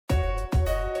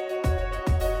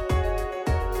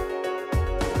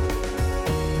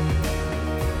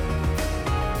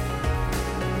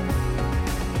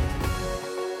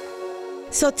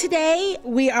So today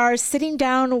we are sitting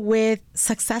down with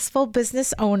successful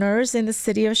business owners in the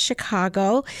city of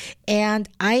Chicago, and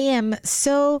I am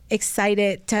so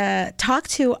excited to talk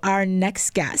to our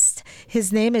next guest.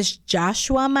 His name is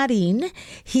Joshua Marin.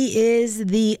 He is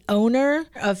the owner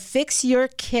of Fix Your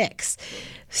Kicks.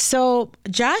 So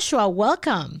Joshua,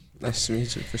 welcome. Nice to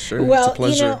meet you, for sure. Well, it's a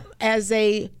pleasure. As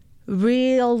a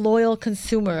real loyal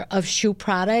consumer of shoe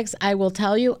products, I will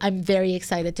tell you, I'm very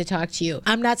excited to talk to you.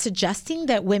 I'm not suggesting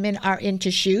that women are into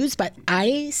shoes, but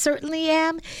I certainly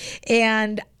am.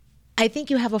 And I think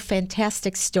you have a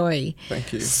fantastic story.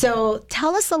 Thank you. So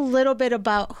tell us a little bit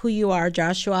about who you are,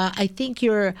 Joshua. I think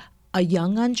you're a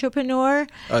young entrepreneur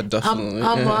Definitely.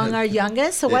 among our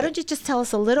youngest. So why don't you just tell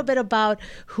us a little bit about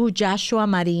who Joshua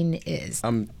Marin is?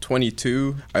 I'm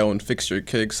 22. I own Fix Your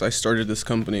Kicks. I started this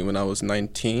company when I was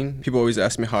 19. People always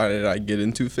ask me how did I get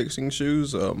into fixing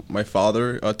shoes. My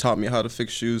father taught me how to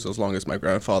fix shoes, as long as my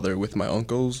grandfather with my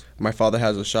uncles. My father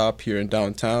has a shop here in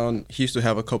downtown. He used to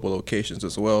have a couple locations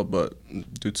as well, but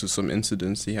due to some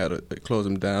incidents, he had to close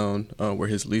them down where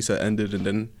his lease had ended, and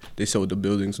then they sold the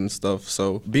buildings and stuff.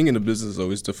 So being in the business is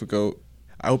always difficult.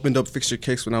 I opened up Fix Your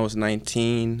Kicks when I was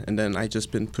 19, and then I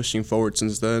just been pushing forward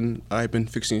since then. I've been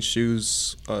fixing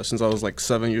shoes since I was like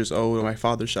 7 years old in my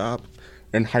father's shop.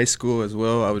 In high school as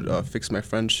well, I would fix my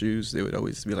friends' shoes. They would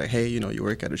always be like, hey, you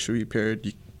work at a shoe repair.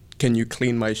 Can you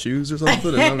clean my shoes or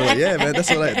something? And I'm like, yeah, man,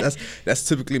 that's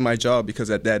typically my job, because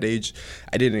at that age,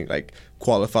 I didn't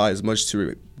qualify as much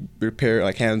to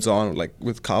repair hands-on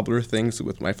with cobbler things,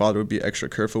 with my father would be extra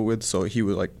careful with. So he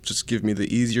would just give me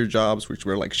the easier jobs, which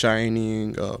were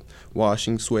shining,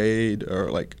 washing suede,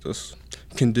 or just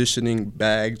conditioning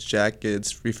bags,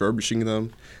 jackets, refurbishing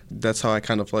them. That's how I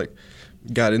kind of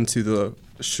got into the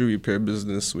shoe repair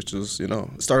business, which was,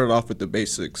 started off with the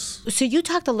basics. So you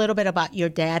talked a little bit about your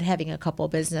dad having a couple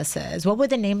businesses. What were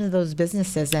the names of those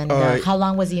businesses, and how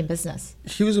long was he in business?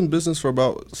 He was in business for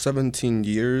about 17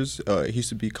 years. He used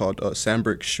to be called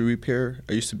Sandbrick Shoe Repair.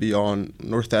 I used to be on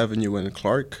North Avenue in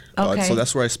Clark. Okay. So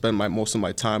that's where I spent most of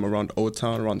my time, around Old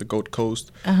Town, around the Gold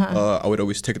Coast. I would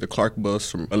always take the Clark bus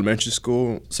from elementary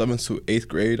school, 7th to 8th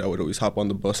grade. I would always hop on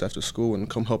the bus after school and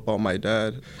come help out my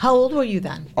dad. How old were you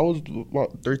then? I was about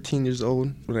 13 years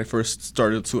old when I first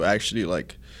started to actually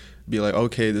be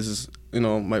okay, this is,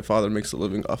 my father makes a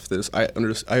living off this. I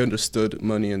understood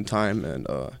money and time, and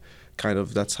kind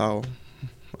of that's how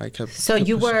I kept. So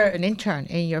you were an intern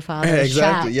in your father's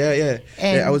shop. Exactly.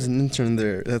 Yeah, I was an intern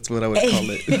there. That's what I would call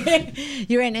it.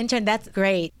 You're an intern. That's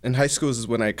great. In high school is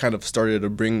when I kind of started to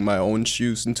bring my own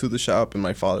shoes into the shop, and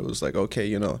my father was like,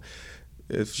 okay,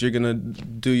 if you're going to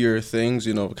do your things,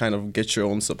 kind of get your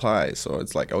own supplies. So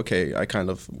it's okay, I kind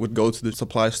of would go to the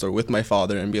supply store with my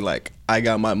father and be like, I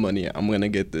got my money, I'm going to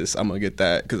get this, I'm going to get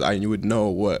that, because I would know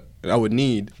what I would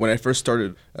need. When I first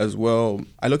started as well,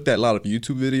 I looked at a lot of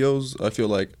YouTube videos. I feel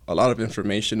like a lot of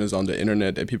information is on the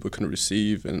internet that people can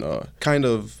receive, and kind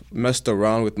of messed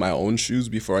around with my own shoes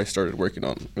before I started working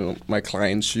on my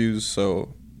clients' shoes.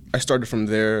 So I started from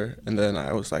there, and then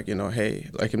I was like, hey,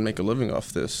 I can make a living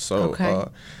off this. So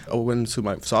I went into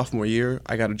my sophomore year.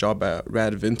 I got a job at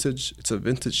Rad Vintage. It's a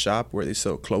vintage shop where they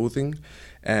sell clothing.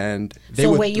 And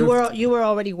you were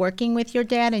already working with your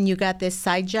dad, and you got this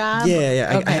side job?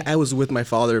 Yeah. Okay. I was with my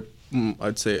father,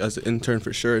 I'd say, as an intern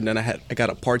for sure. And then I got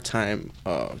a part-time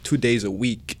 2 days a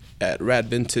week at Rad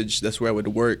Vintage. That's where I would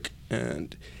work.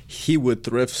 And he would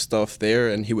thrift stuff there,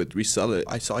 and he would resell it.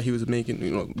 I saw he was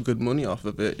making good money off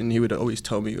of it, and he would always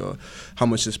tell me how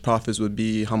much his profits would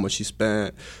be, how much he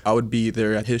spent. I would be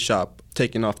there at his shop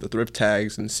taking off the thrift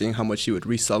tags and seeing how much he would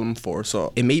resell them for.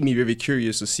 So it made me very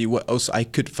curious to see what else I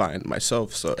could find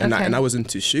myself. So and I was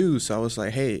into shoes, so I was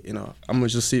like, hey, I'm gonna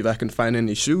just see if I can find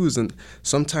any shoes. And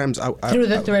sometimes through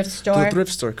the thrift store. Through the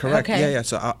thrift store, correct? Okay. Yeah.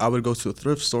 So I would go to the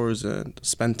thrift stores and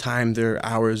spend time there,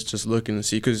 hours just looking to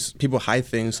see, because people hide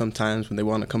things sometimes when they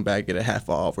want to come back, get a half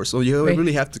off, or so you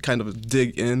really have to kind of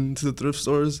dig into the thrift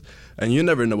stores, and you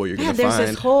never know what you're gonna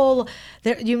find.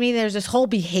 There's this whole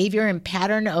behavior and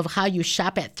pattern of how you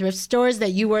shop at thrift stores that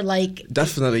you were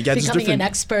definitely becoming an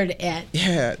expert at.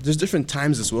 Yeah, there's different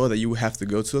times as well that you have to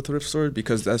go to a thrift store,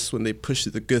 because that's when they push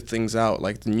the good things out,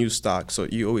 like the new stock. So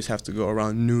you always have to go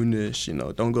around noonish,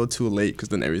 don't go too late, because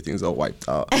then everything's all wiped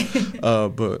out.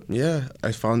 But yeah,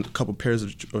 I found a couple pairs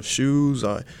of shoes.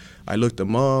 I looked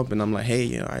them up, and I'm like,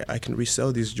 hey, I can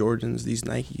resell these Jordans, these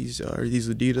Nikes, or these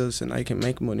Adidas, and I can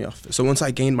make money off it. So once I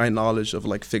gained my knowledge of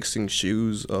fixing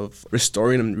shoes, of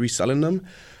restoring them, reselling them,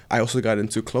 I also got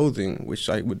into clothing, which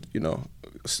I would,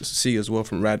 see as well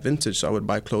from Rad Vintage. So I would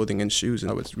buy clothing and shoes,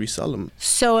 and I would resell them.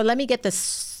 So let me get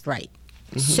this right.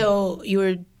 Mm-hmm. So you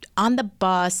were on the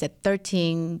bus at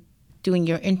 13, doing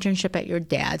your internship at your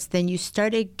dad's, then you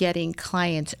started getting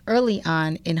clients early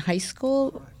on in high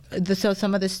school. So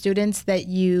some of the students that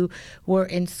you were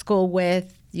in school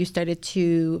with, you started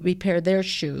to repair their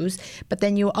shoes, but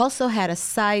then you also had a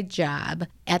side job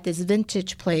at this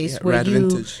vintage place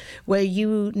where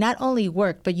you not only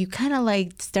worked, but you kind of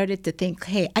like started to think,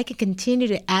 hey, I can continue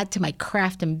to add to my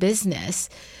craft and business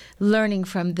learning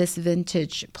from this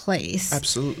vintage place.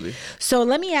 Absolutely. So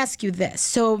let me ask you this.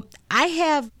 So I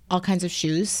have all kinds of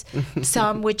shoes,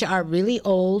 some which are really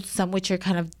old, some which are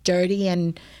kind of dirty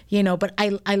and, but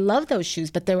I love those shoes,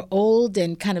 but they're old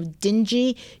and kind of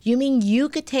dingy. You mean you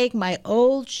could take my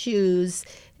old shoes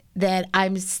that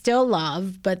I still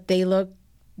love, but they look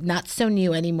not so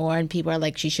new anymore, and people are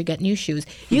like, she should get new shoes.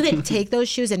 You can take those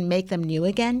shoes and make them new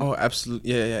again? Oh,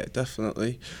 absolutely. Yeah,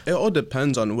 definitely. It all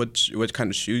depends on what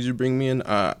kind of shoes you bring me in.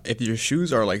 If your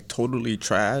shoes are like totally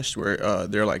trashed, where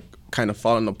they're like kind of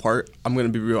falling apart, I'm going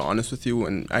to be real honest with you,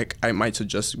 and I might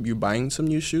suggest you buying some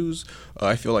new shoes.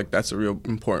 I feel like that's a real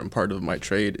important part of my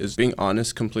trade, is being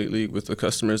honest completely with the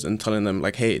customers and telling them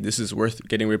like, hey, this is worth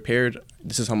getting repaired.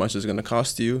 This is how much it's going to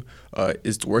cost you.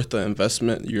 It's worth the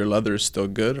investment. Your leather is still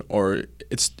good, or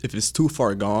if it's too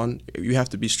far gone, you have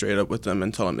to be straight up with them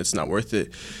and tell them it's not worth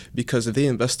it. Because if they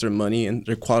invest their money in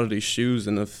their quality shoes,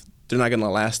 and if they're not going to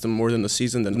last them more than the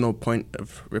season, there's no point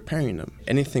of repairing them.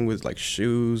 Anything with like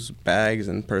shoes, bags,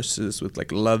 and purses with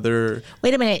like leather.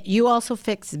 Wait a minute, you also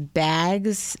fix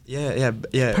bags? Yeah.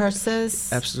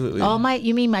 Purses? Absolutely.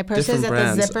 You mean my purses Different that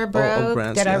brands. the zipper broke,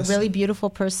 brands, that yes. are really beautiful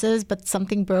purses, but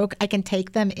something broke? I can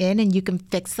take them in and you can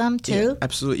fix them too? Yeah,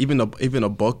 absolutely. Even a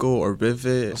buckle or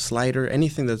rivet, slider,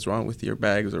 anything that's wrong with your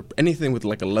bags, or anything with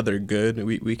like a leather good,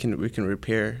 we can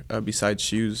repair besides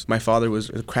shoes. My father was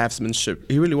a craftsmanship.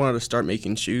 He really wanted to start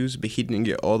making shoes, but he didn't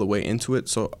get all the way into it,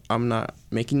 so I'm not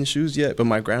making the shoes yet, but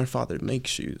my grandfather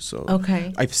makes shoes, so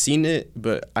okay. I've seen it,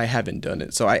 but I haven't done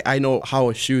it, so I know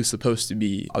how a shoe is supposed to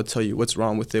be. I'll tell you what's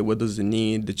wrong with it, what does it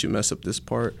need, did you mess up this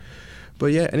part. But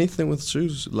yeah, anything with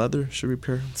shoes, leather, should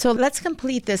repair. So let's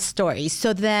complete this story.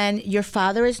 So then your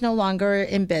father is no longer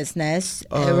in business,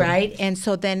 right? And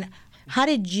so then how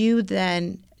did you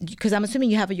then, because I'm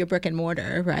assuming you have your brick and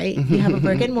mortar, right? You have a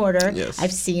brick and mortar. Yes.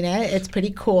 I've seen it. It's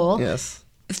pretty cool. Yes.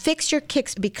 Fix Your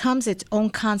Kicks becomes its own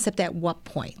concept at what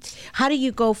point? How do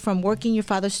you go from working your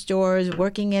father's stores,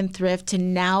 working in thrift, to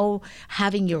now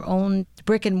having your own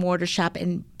brick and mortar shop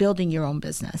and building your own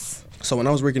business? So when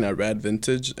I was working at Rad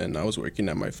Vintage and I was working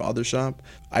at my father's shop,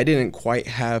 I didn't quite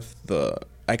have the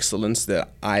excellence that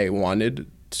I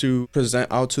wanted to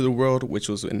present out to the world, which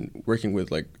was in working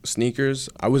with like sneakers.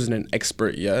 I wasn't an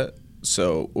expert yet.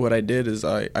 So what I did is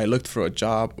I looked for a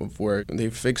job of where they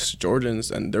fixed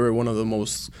Jordans, and they were one of the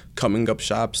most coming up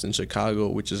shops in Chicago,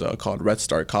 which is called Red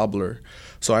Star Cobbler.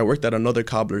 So I worked at another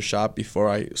cobbler shop before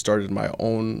I started my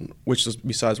own, which was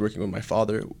besides working with my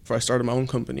father, before I started my own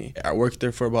company. I worked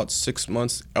there for about 6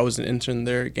 months. I was an intern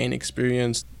there, gained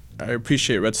experience. I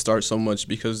appreciate Red Star so much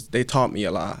because they taught me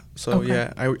a lot. So okay.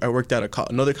 Yeah, I worked at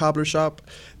another cobbler shop.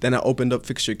 Then I opened up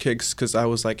Fix Your Kicks because I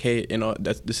was like, hey,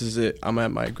 this is it. I'm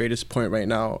at my greatest point right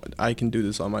now. I can do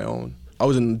this on my own. I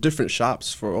was in different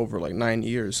shops for over like 9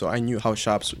 years, so I knew how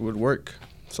shops would work.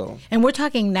 So. And we're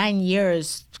talking 9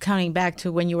 years, counting back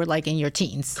to when you were like in your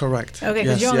teens. Correct. Okay,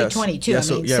 because you're only 22.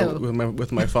 Yeah,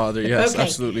 with my father. Yes, okay.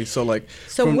 Absolutely. So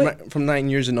from 9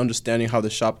 years and understanding how the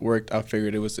shop worked, I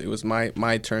figured it was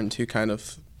my turn to kind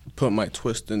of put my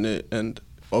twist in it and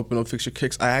open up Fix Your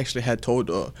Kicks. I actually had told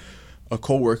a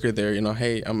coworker there,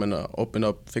 hey, I'm gonna open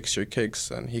up Fix Your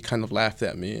Kicks, and he kind of laughed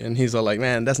at me, and he's all like,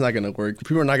 man, that's not gonna work.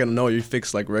 People are not gonna know you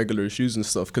fix like regular shoes and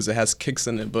stuff because it has kicks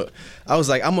in it. But I was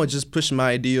like, I'm gonna just push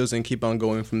my ideas and keep on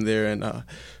going from there, and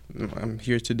I'm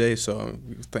here today, so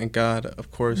thank God, of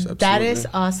course. Absolutely. That is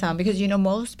awesome, because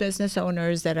most business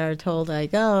owners that are told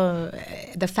like, oh,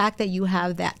 the fact that you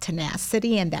have that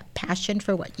tenacity and that passion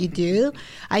for what you do,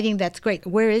 I think that's great.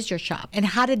 Where is your shop, and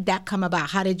how did that come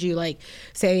about? How did you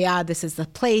say, yeah, this is the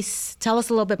place? Tell us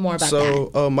a little bit more about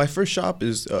that. So my first shop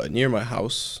is near my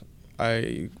house.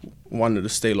 I wanted to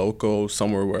stay local,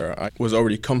 somewhere where I was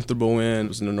already comfortable in. It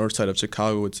was in the north side of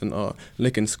Chicago. It's in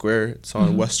Lincoln Square. It's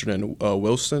on Western and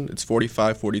Wilson. It's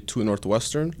 4542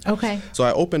 Northwestern. Okay. So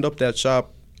I opened up that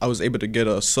shop. I was able to get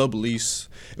a sublease.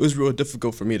 It was real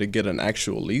difficult for me to get an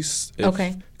actual lease.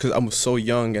 Okay. Because I was so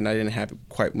young and I didn't have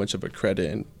quite much of a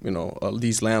credit. And,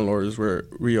 these landlords were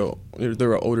they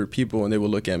were older people, and they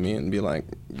would look at me and be like,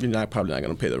 you're probably not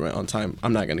going to pay the rent on time.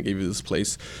 I'm not going to give you this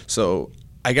place. So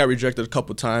I got rejected a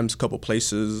couple times, a couple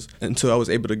places, until I was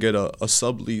able to get a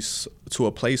sublease to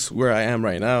a place where I am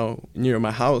right now, near my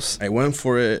house. I went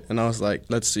for it, and I was like,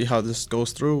 let's see how this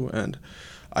goes through. And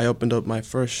I opened up my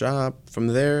first shop. From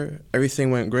there,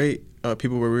 everything went great.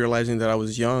 People were realizing that I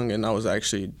was young and I was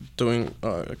actually doing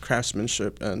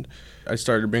craftsmanship, and I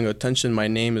started to bring attention my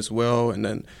name as well. And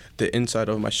then the inside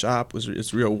of my shop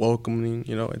it's real welcoming.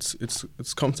 You know,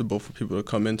 it's comfortable for people to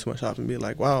come into my shop and be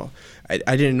like, wow,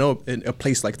 I didn't know a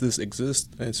place like this exists.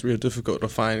 And it's real difficult to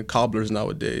find cobblers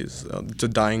nowadays. It's a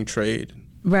dying trade.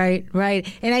 Right.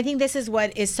 And I think this is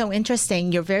what is so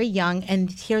interesting. You're very young,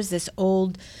 and here's this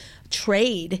old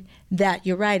trade that,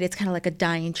 you're right, it's kind of like a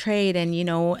dying trade. And, you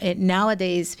know,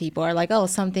 nowadays people are like, oh,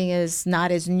 something is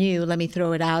not as new, let me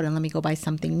throw it out and let me go buy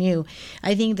something new.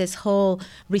 I think this whole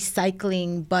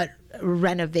recycling but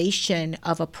renovation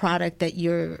of a product that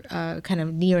you're kind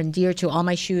of near and dear to. All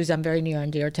my shoes, I'm very near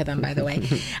and dear to them, by the way.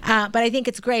 But I think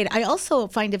it's great. I also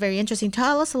find it very interesting.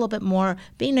 Tell us a little bit more.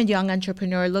 Being a young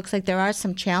entrepreneur, it looks like there are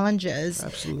some challenges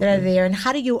Absolutely. that are there. And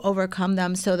how do you overcome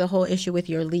them? So the whole issue with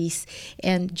your lease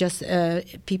and just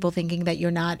people thinking that you're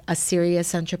not a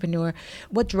serious entrepreneur.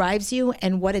 What drives you,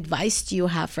 and what advice do you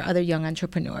have for other young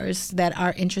entrepreneurs that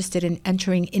are interested in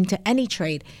entering into any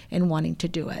trade and wanting to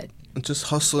do it? Just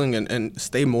hustling and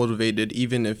stay motivated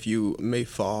even if you may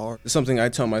fall. It's something I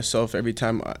tell myself every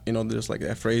time, there's like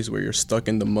that phrase where you're stuck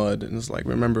in the mud, and it's like,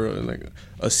 remember, like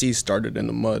a seed started in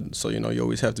the mud. So, you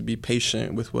always have to be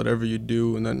patient with whatever you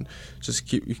do, and then just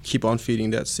keep on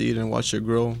feeding that seed and watch it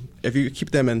grow. If you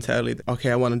keep that mentality,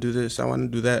 okay, I want to do this, I want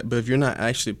to do that, but if you're not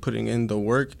actually putting in the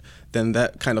work, then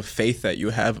that kind of faith that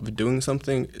you have of doing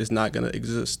something is not going to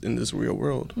exist in this real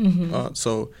world. Mm-hmm.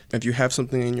 So if you have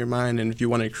something in your mind, and if you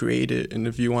want to create it, and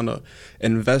if you want to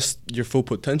invest your full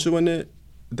potential in it,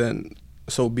 then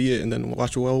so be it, and then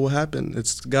watch what will happen.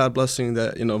 It's God blessing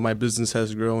that, my business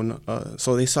has grown.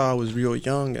 So they saw I was real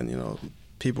young, and,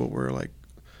 people were like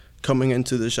coming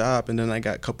into the shop, and then I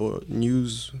got a couple of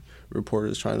news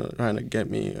reporters trying to get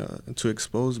me to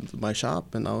expose my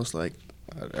shop, and I was like,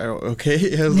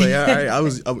 okay. I was like, all right.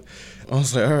 I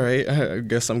was like, all right, I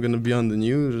guess I'm gonna be on the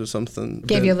news or something.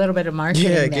 Gave you a little bit of marketing.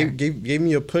 Yeah, there. gave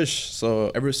me a push.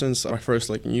 So ever since my first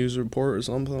news report or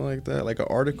something like that, like an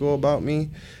article about me,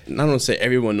 and I don't say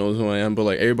everyone knows who I am, but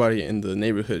like everybody in the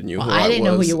neighborhood knew who I was. I didn't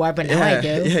know who you are, but now I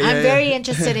do. I'm very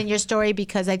interested interested in your story,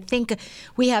 because I think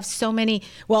we have so many,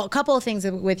 a couple of things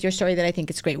with your story that I think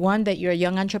is great. One, that you're a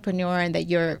young entrepreneur and that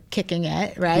you're kicking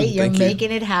it, right? You're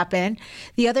making it happen.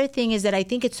 The other thing is that I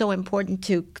think it's so important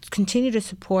to continue to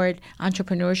support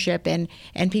entrepreneurship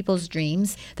and people's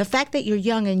dreams. The fact that you're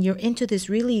young and you're into this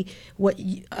really what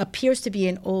appears to be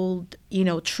an old,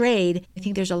 trade, I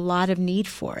think there's a lot of need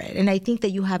for it. And I think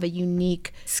that you have a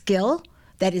unique skill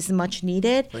that is much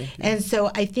needed. And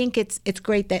so I think it's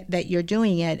great that you're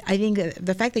doing it. I think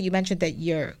the fact that you mentioned that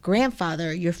your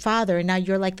grandfather, your father, and now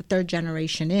you're like the third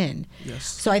generation in. Yes.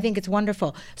 So I think it's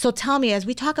wonderful. So tell me, as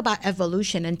we talk about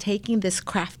evolution and taking this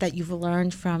craft that you've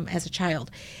learned from as a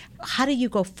child, how do you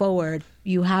go forward?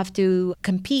 You have to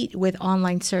compete with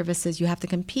online services. You have to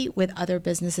compete with other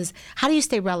businesses. How do you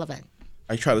stay relevant?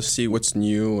 I try to see what's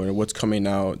new or what's coming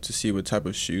out to see what type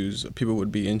of shoes people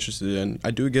would be interested in.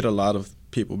 I do get a lot of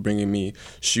people bringing me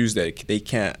shoes that they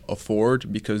can't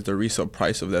afford because the resale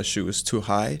price of that shoe is too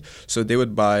high. So they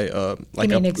would buy Give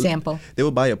me an example. They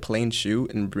would buy a plain shoe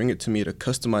and bring it to me to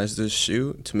customize this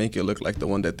shoe to make it look like the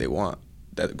one that they want.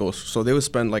 So they would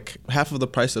spend like half of the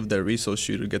price of their resale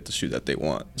shoe to get the shoe that they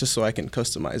want, just so I can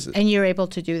customize it. And you're able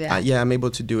to do that? Yeah, I'm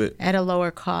able to do it. At a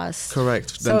lower cost?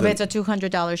 Correct. So if it's a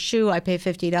 $200 shoe, I pay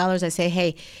 $50. I say,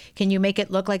 hey, can you make it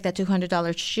look like that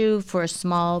 $200 shoe for a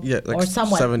small or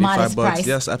somewhat modest price?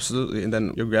 Yes, absolutely. And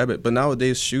then you grab it. But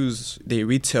nowadays, shoes, they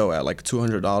retail at like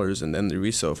 $200 and then they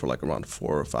resell for like around $4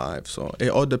 or $5. So it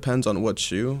all depends on what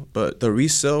shoe. But the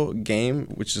resale game,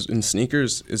 which is in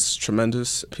sneakers, is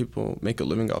tremendous. People make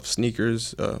a living off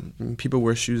sneakers. People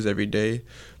wear shoes every day,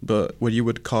 but what you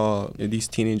would call these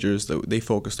teenagers, they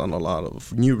focused on a lot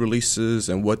of new releases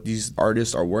and what these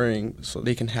artists are wearing so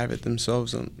they can have it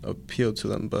themselves and appeal to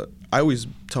them. But I always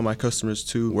tell my customers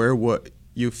to wear what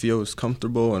you feel is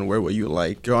comfortable and wear what you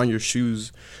like. You're on your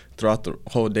shoes throughout the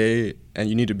whole day and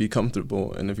you need to be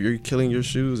comfortable, and if you're killing your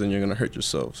shoes, then you're going to hurt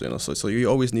yourself. So you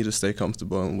always need to stay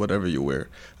comfortable in whatever you wear.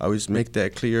 I always make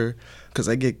that clear, because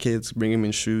I get kids bringing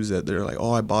me shoes that they're like,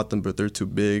 oh, I bought them but they're too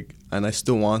big, and I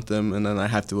still want them, and then I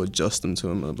have to adjust them to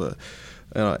them. But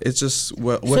it's just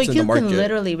what's in the market. So you can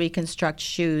literally reconstruct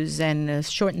shoes and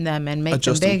shorten them and make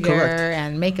them bigger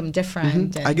and make them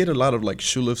different. Mm-hmm. I get a lot of like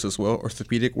shoe lifts as well,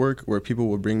 orthopedic work, where people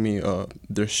would bring me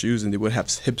their shoes and they would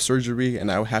have hip surgery, and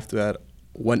I would have to add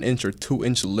 1-inch or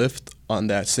 2-inch lift on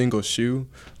that single shoe.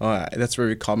 That's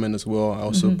very common as well. I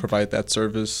also provide that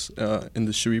service in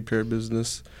the shoe repair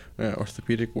business,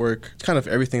 orthopedic work, kind of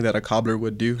everything that a cobbler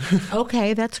would do.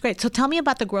 Okay, that's great. So tell me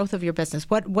about the growth of your business.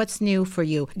 What's new for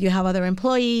you? Do you have other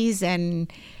employees,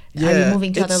 and are you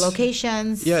moving to other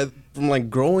locations? Yeah, from like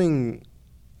growing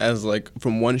as like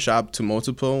from one shop to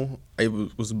multiple, I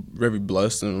was very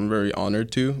blessed and very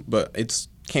honored to, but it's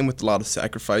came with a lot of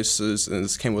sacrifices, and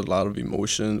it came with a lot of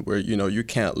emotion where, you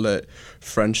can't let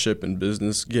friendship and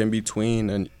business get in between,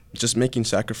 and just making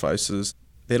sacrifices.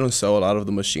 They don't sell a lot of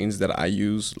the machines that I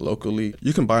use locally.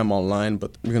 You can buy them online,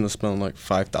 but you're going to spend like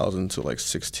 $5,000 to like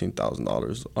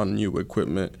 $16,000 on new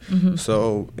equipment.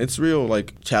 So it's real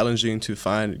like challenging to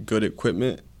find good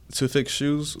equipment to fix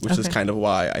shoes, which is kind of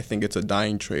why I think it's a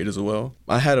dying trade as well.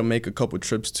 I had to make a couple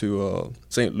trips to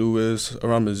St. Louis,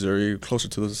 around Missouri, closer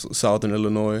to the southern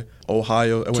Illinois,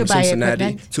 Ohio. I went to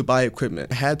Cincinnati to buy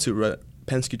equipment. I had to rent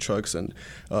Penske trucks and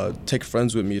take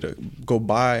friends with me to go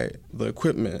buy the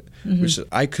equipment, which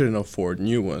I couldn't afford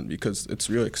new one because it's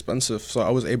really expensive. So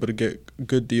I was able to get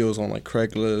good deals on like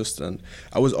Craigslist, and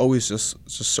I was always just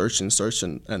searching,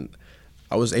 and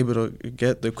I was able to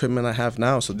get the equipment I have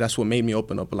now. So that's what made me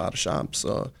open up a lot of shops.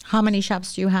 How many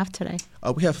shops do you have today?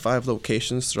 We have 5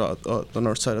 locations throughout the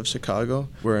north side of Chicago.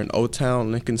 We're in Old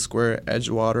Town, Lincoln Square,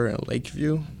 Edgewater, and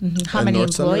Lakeview. How many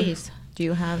employees do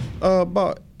you have?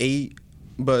 About 8,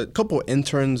 but a couple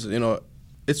interns.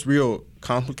 It's real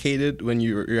complicated when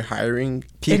you're hiring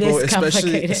people,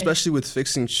 especially with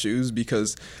fixing shoes,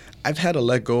 because I've had to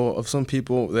let go of some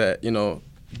people that,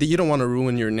 you don't want to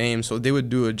ruin your name, so they would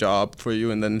do a job for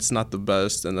you, and then it's not the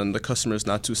best, and then the customer is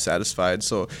not too satisfied.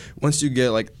 So once you get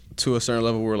like to a certain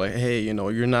level where like, hey,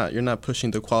 you're not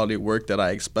pushing the quality of work that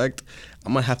I expect,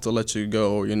 I'm gonna have to let you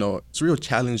go. It's real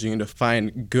challenging to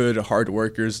find good hard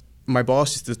workers. My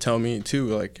boss used to tell me too,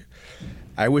 like,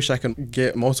 I wish I could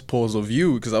get multiples of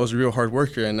you because I was a real hard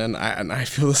worker, and then I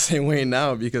feel the same way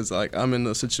now because like I'm in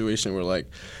a situation where like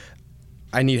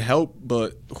I need help,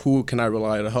 but who can I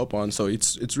rely to help on? So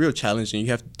it's real challenging.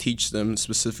 You have to teach them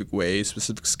specific ways,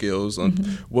 specific skills on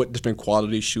what different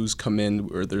quality shoes come in,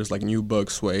 where there's like nubuck,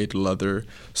 suede, leather.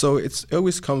 So it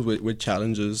always comes with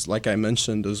challenges. Like I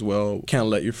mentioned as well, you can't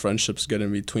let your friendships get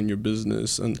in between your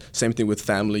business. And same thing with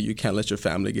family. You can't let your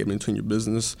family get in between your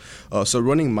business. So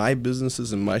running my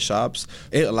businesses and my shops,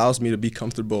 it allows me to be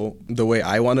comfortable the way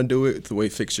I want to do it, the way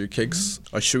Fix Your Kicks,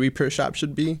 a shoe repair shop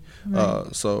should be.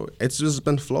 So it's just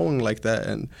been flowing like that,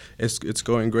 and it's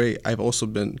going great. I've also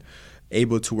been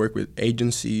able to work with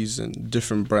agencies and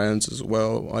different brands as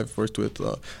well. I've worked with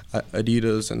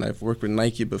Adidas, and I've worked with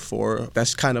Nike before.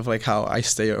 That's kind of like how I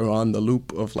stay around the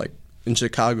loop of like in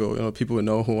Chicago. People would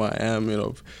know who I am.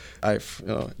 I've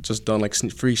just done like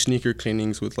free sneaker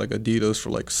cleanings with like Adidas for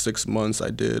like 6 months.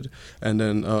 I did, and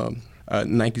then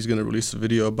Nike's gonna release a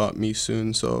video about me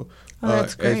soon. So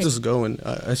that's great. It's just going.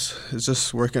 It's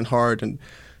just working hard and.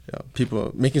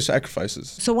 People making sacrifices.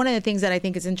 So one of the things that I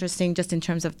think is interesting just in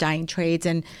terms of dying trades,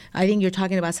 and I think you're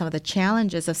talking about some of the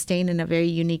challenges of staying in a very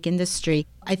unique industry.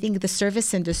 I think the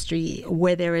service industry,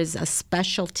 where there is a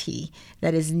specialty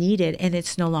that is needed and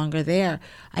it's no longer there,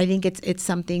 I think it's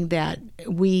something that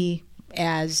we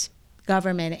as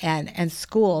government and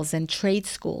schools and trade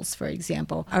schools, for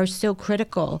example, are still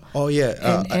critical. Oh,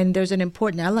 yeah. And there's an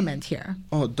important element here.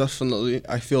 Oh, definitely.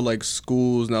 I feel like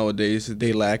schools nowadays,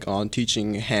 they lack on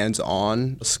teaching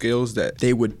hands-on skills that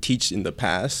they would teach in the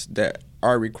past that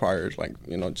are required, like,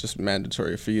 just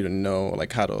mandatory for you to know,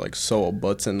 like how to like sew a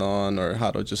button on, or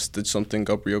how to just stitch something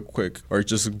up real quick, or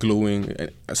just gluing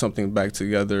something back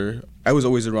together. I was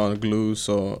always around glue,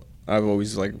 so I've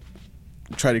always like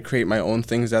try to create my own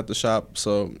things at the shop.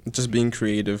 So just being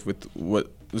creative with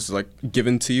what is like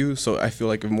given to you. So I feel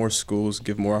like if more schools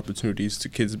give more opportunities to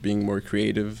kids being more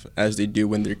creative as they do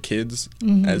when they're kids,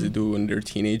 as they do when they're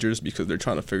teenagers, because they're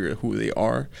trying to figure out who they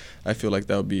are, I feel like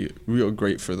that would be real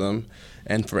great for them.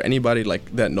 And for anybody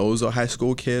like that knows a high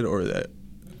school kid, or that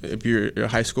if you're a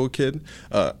high school kid,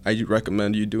 I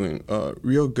recommend you doing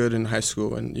real good in high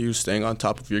school, and you staying on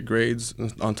top of your grades,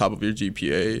 on top of your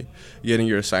GPA, getting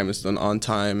your assignments done on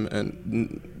time,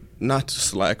 and not to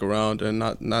slack around, and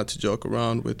not to joke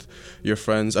around with your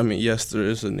friends. I mean, yes, there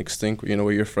is an extent,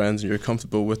 where your friends and you're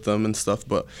comfortable with them and stuff,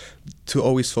 but to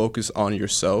always focus on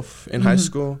yourself in high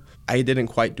school. I didn't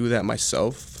quite do that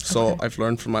myself, so I've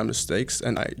learned from my mistakes,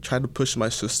 and I try to push my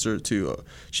sister to.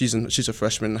 She's a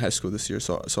freshman in high school this year,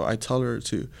 so I tell her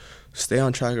to stay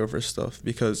on track of her stuff,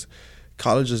 because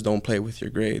colleges don't play with your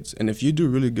grades, and if you do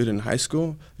really good in high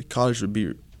school, the college would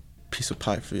be a piece of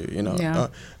pie for you. Yeah.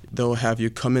 They'll have you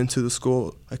come into the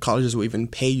school colleges will even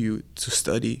pay you to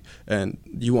study, and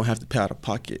you won't have to pay out of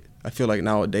pocket. I feel like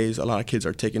nowadays a lot of kids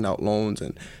are taking out loans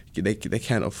and they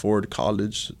can't afford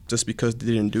college just because they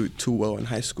didn't do too well in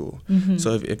high school.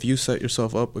 So if you set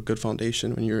yourself up a good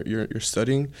foundation when you're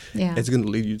studying, it's going to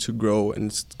lead you to grow,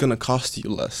 and it's going to cost you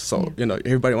less. So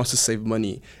everybody wants to save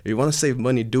money. If you want to save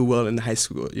money, do well in high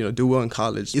school. Do well in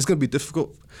college. It's going to be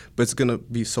difficult, but it's going to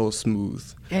be so smooth.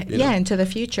 Into the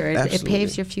future. It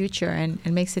paves your future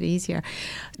and makes it easier.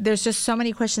 There's just so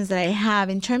many questions that I have.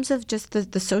 In terms of just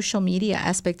the social media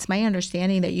aspects, my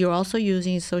understanding that you're also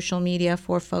using social media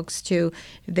for folks to,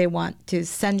 if they want to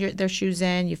send their shoes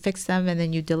in, you fix them, and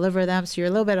then you deliver them. So you're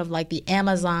a little bit of like the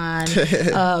Amazon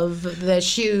of the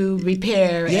shoe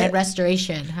repair and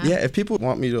restoration. Huh? Yeah, if people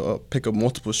want me to pick up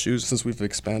multiple shoes, since we've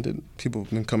expanded, people have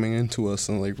been coming into us,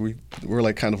 and like we're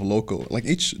like kind of local. Like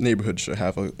each neighborhood should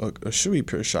have a shoe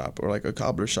repair shop or like a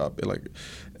cobbler shop.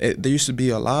 There used to be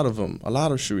a lot of them, a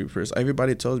lot of shoe repairs.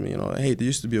 Everybody tells me, hey, there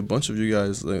used to be a bunch of you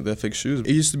guys that fix shoes. It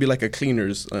used to be like a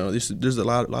cleaners. There's a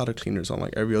lot of cleaners on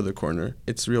like every other corner.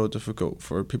 It's real difficult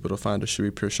for people to find a shoe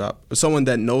repair shop. Someone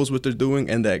that knows what they're doing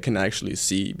and that can actually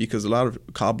see, because a lot of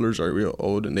cobblers are real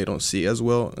old and they don't see as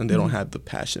well, and they don't have the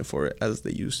passion for it as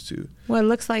they used to. Well, it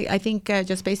looks like, I think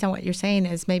just based on what you're saying,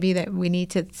 is maybe that we need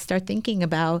to start thinking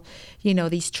about,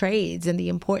 these trades and the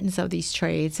importance of these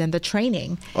trades and the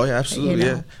training. Oh, yeah, absolutely,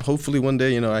 yeah. Hopefully one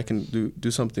day, I can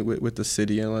do something with the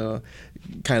city and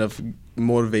kind of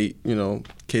motivate,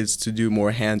 kids to do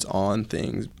more hands-on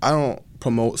things. I don't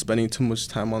promote spending too much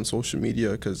time on social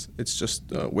media because it's just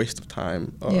a waste of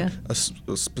time. A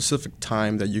specific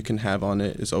time that you can have on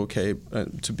it is okay.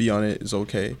 To be on it is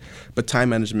okay. But time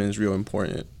management is real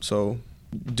important. So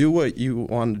do what you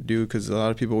want to do, because a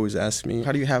lot of people always ask me,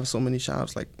 how do you have so many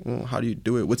shops? Like, how do you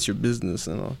do it? What's your business?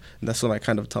 And that's what I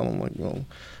kind of tell them, like,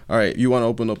 all right, you want to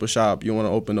open up a shop, you want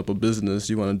to open up a business,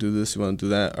 you want to do this, you want to do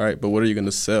that. All right, but what are you going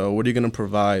to sell? What are you going to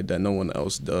provide that no one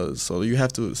else does? So you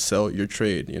have to sell your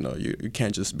trade. You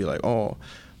can't just be like, oh,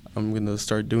 I'm going to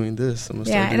start doing this. I'm going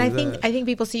to start doing that. I think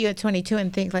people see you at 22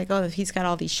 and think like, oh, if he's got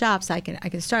all these shops, I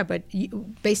can start. But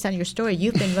based on your story,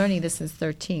 you've been learning this since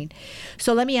 13.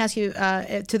 So let me ask you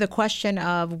to the question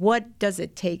of what does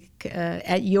it take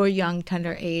at your young,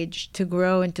 tender age to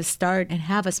grow and to start and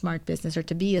have a smart business, or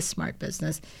to be a smart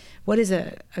business? What is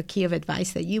a key of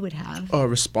advice that you would have?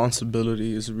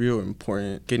 Responsibility is real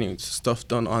important. Getting stuff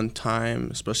done on time,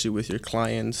 especially with your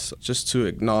clients. Just to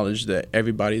acknowledge that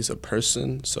everybody's a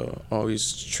person. So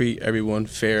always treat everyone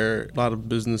fair. A lot of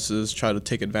businesses try to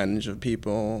take advantage of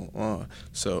people.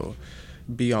 So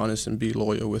be honest and be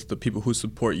loyal with the people who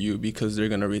support you, because they're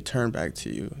going to return back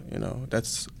to you.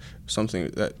 That's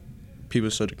something that people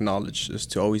should acknowledge, is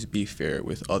to always be fair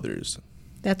with others.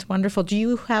 That's wonderful. Do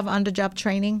you have on-the-job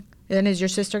training? And is your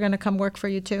sister going to come work for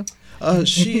you too?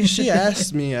 She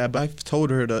asked me. I've told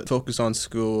her to focus on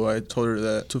school. I told her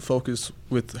that to focus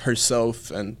with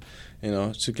herself and,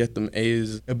 to get them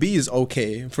A's. A B is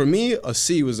okay. For me, a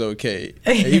C was okay.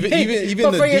 Even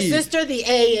but the for D, your sister, the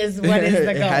A is what is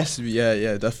the goal. It has to be.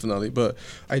 Yeah, definitely. But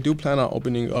I do plan on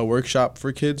opening a workshop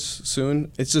for kids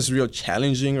soon. It's just real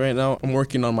challenging right now. I'm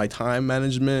working on my time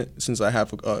management since I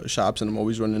have shops, and I'm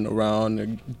always running around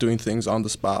and doing things on the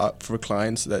spot for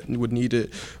clients that would need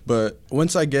it. But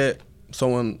once I get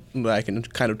someone that I can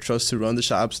kind of trust to run the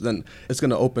shops, then it's going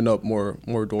to open up more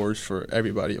doors for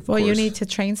everybody, of course. Well, you need to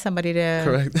train somebody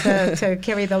to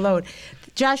carry the load.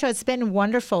 Joshua, it's been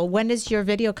wonderful. When is your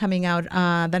video coming out,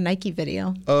 the Nike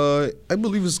video? I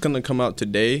believe it's going to come out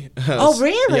today. Oh,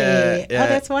 really? Yeah. Oh,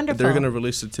 that's wonderful. They're going to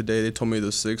release it today. They told me the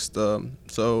 6th.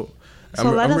 So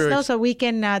let us know so we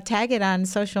can tag it on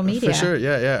social media. For sure,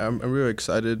 yeah. I'm really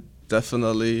excited.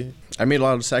 Definitely. I made a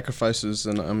lot of sacrifices,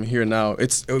 and I'm here now.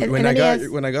 When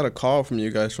I got a call from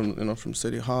you guys from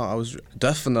City Hall, I was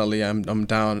definitely I'm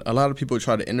down. A lot of people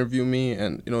try to interview me,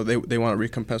 and they want to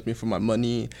recompense me for my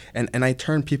money, and I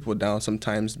turn people down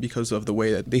sometimes because of the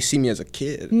way that they see me as a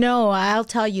kid. No, I'll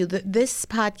tell you, this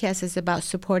podcast is about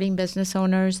supporting business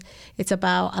owners. It's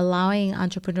about allowing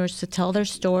entrepreneurs to tell their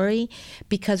story,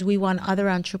 because we want other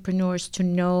entrepreneurs to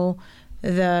know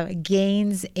the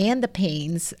gains and the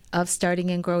pains of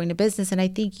starting and growing a business. And I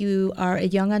think you are a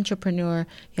young entrepreneur.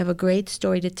 You have a great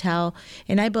story to tell.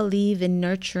 And I believe in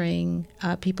nurturing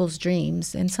people's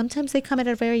dreams. And sometimes they come at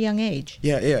a very young age.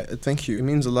 Yeah. Thank you. It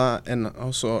means a lot. And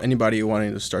also anybody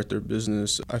wanting to start their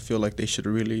business, I feel like they should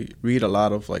really read a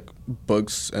lot of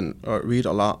books and read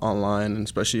a lot online, and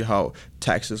especially how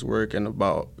taxes work, and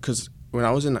because when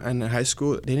I was in high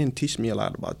school, they didn't teach me a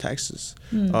lot about taxes,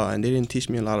 and they didn't teach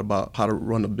me a lot about how to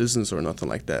run a business or nothing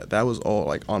like that. That was all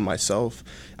like on myself.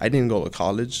 I didn't go to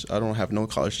college. I don't have no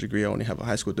college degree. I only have a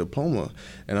high school diploma.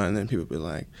 And then people be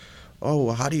like, oh,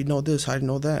 well, how do you know this? How do you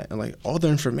know that? And like all the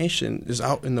information is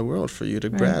out in the world for you to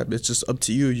grab. It's just up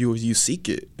to you. You seek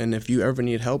it. And if you ever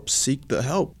need help, seek the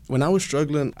help. When I was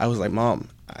struggling, I was like, Mom,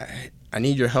 I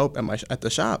need your help at the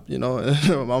shop, you know? And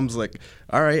my mom's like,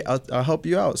 all right, I'll help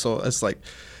you out. So it's like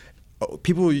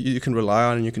people you can rely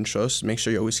on and you can trust. Make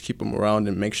sure you always keep them around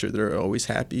and make sure they're always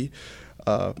happy.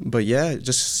 But yeah,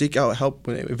 just seek out help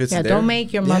if it's there. Don't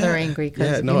make your mother angry,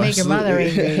 because if you make your mother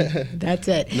angry, that's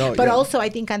it. But also, I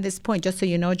think on this point, just so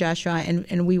you know, Joshua,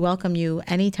 and we welcome you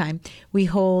anytime, we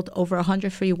hold over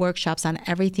 100 free workshops on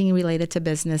everything related to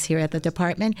business here at the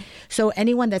department. So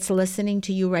anyone that's listening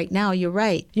to you right now, you're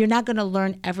right. You're not going to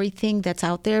learn everything that's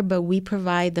out there, but we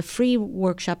provide the free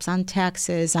workshops on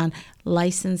taxes, on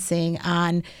licensing,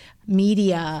 on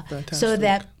media, so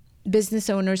that business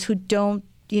owners who don't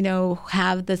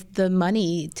have the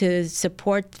money to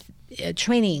support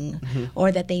training,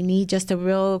 or that they need just a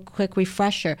real quick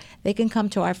refresher, they can come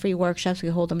to our free workshops. We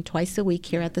hold them twice a week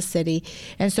here at the city.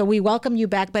 And so we welcome you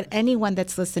back. But anyone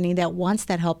that's listening that wants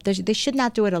that help, they should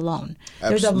not do it alone.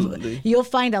 Absolutely. You'll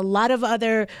find a lot of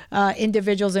other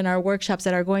individuals in our workshops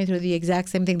that are going through the exact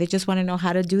same thing. They just want to know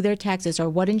how to do their taxes, or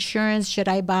what insurance should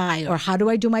I buy, or how do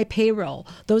I do my payroll.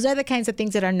 Those are the kinds of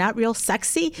things that are not real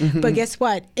sexy, but guess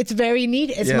what? It's very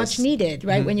needed. It's much needed,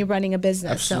 right, when you're running a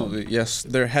business. Absolutely, yes.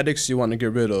 There are headaches you want to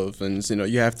get rid of, and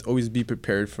you have to always be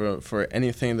prepared for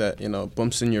anything that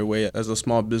bumps in your way as a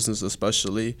small business,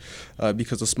 especially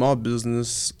because a small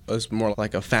business is more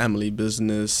like a family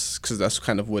business, because that's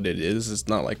kind of what it is. It's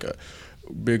not like a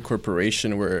big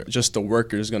corporation where just the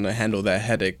worker is going to handle that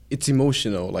headache. It's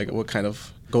emotional, like what kind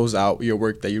of goes out your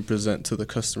work that you present to the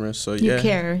customer. So you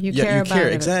care about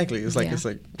it. Exactly. It's like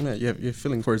you're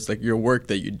feeling towards like your work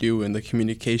that you do and the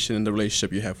communication and the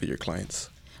relationship you have with your clients.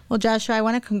 Well, Joshua, I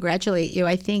want to congratulate you.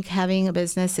 I think having a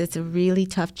business, it's a really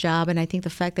tough job. And I think the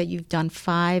fact that you've done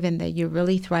 5 and that you're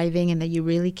really thriving and that you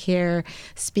really care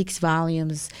speaks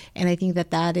volumes. And I think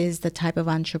that is the type of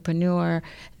entrepreneur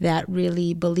that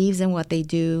really believes in what they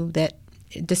do, that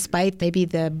despite maybe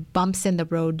the bumps in the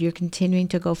road, you're continuing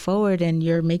to go forward and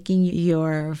you're making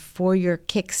your For Your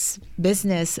Kicks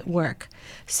business work.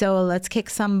 So let's kick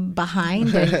some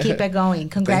behind and keep it going.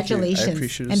 Congratulations. Thank you. I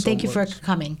appreciate it and so thank you much. for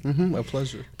coming. My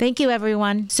pleasure. Thank you,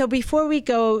 everyone. So before we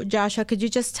go, Joshua, could you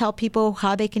just tell people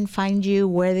how they can find you,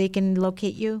 where they can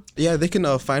locate you? Yeah, they can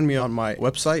find me on my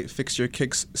website,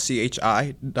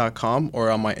 fixyourkickschi.com, or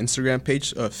on my Instagram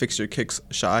page,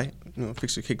 fixyourkickschi.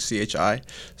 Fix Your Kicks CHI.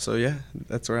 So yeah,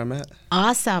 that's where I'm at.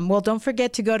 Awesome. Well, don't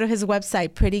forget to go to his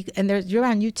website. You're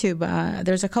on YouTube.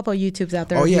 There's a couple of YouTubes out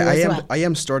there. Oh yeah, well. I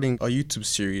am starting a YouTube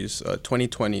series,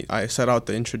 2020. I set out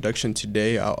the introduction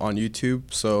today on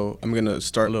YouTube, so I'm gonna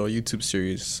start a little YouTube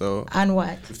series. So on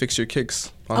what? Fix Your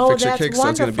Kicks. Fix Your Kicks.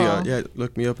 Wonderful. So it's gonna be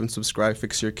look me up and subscribe.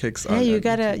 Fix Your Kicks. Yeah, you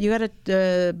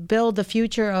gotta build the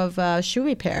future of shoe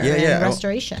repair and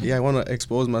restoration. I want to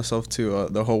expose myself to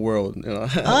the whole world.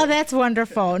 Oh, that's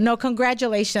wonderful. No,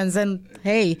 congratulations, and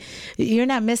hey, you're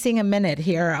not missing a minute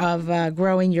here of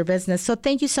growing your business. So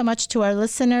thank you so much to our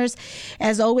listeners.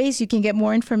 As always, you can get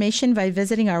more information by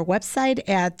visiting our website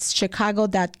at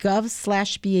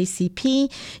chicago.gov/BACP.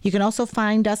 You can also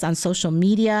find us on social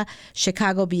media,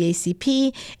 Chicago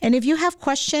BACP. And if you have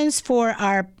questions for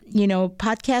our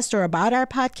podcast or about our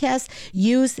podcast,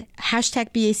 use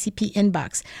 #BACP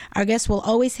inbox. Our guests will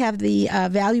always have the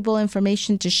valuable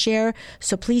information to share.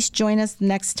 So please join us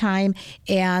next time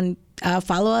and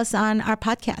follow us on our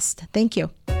podcast. Thank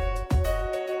you.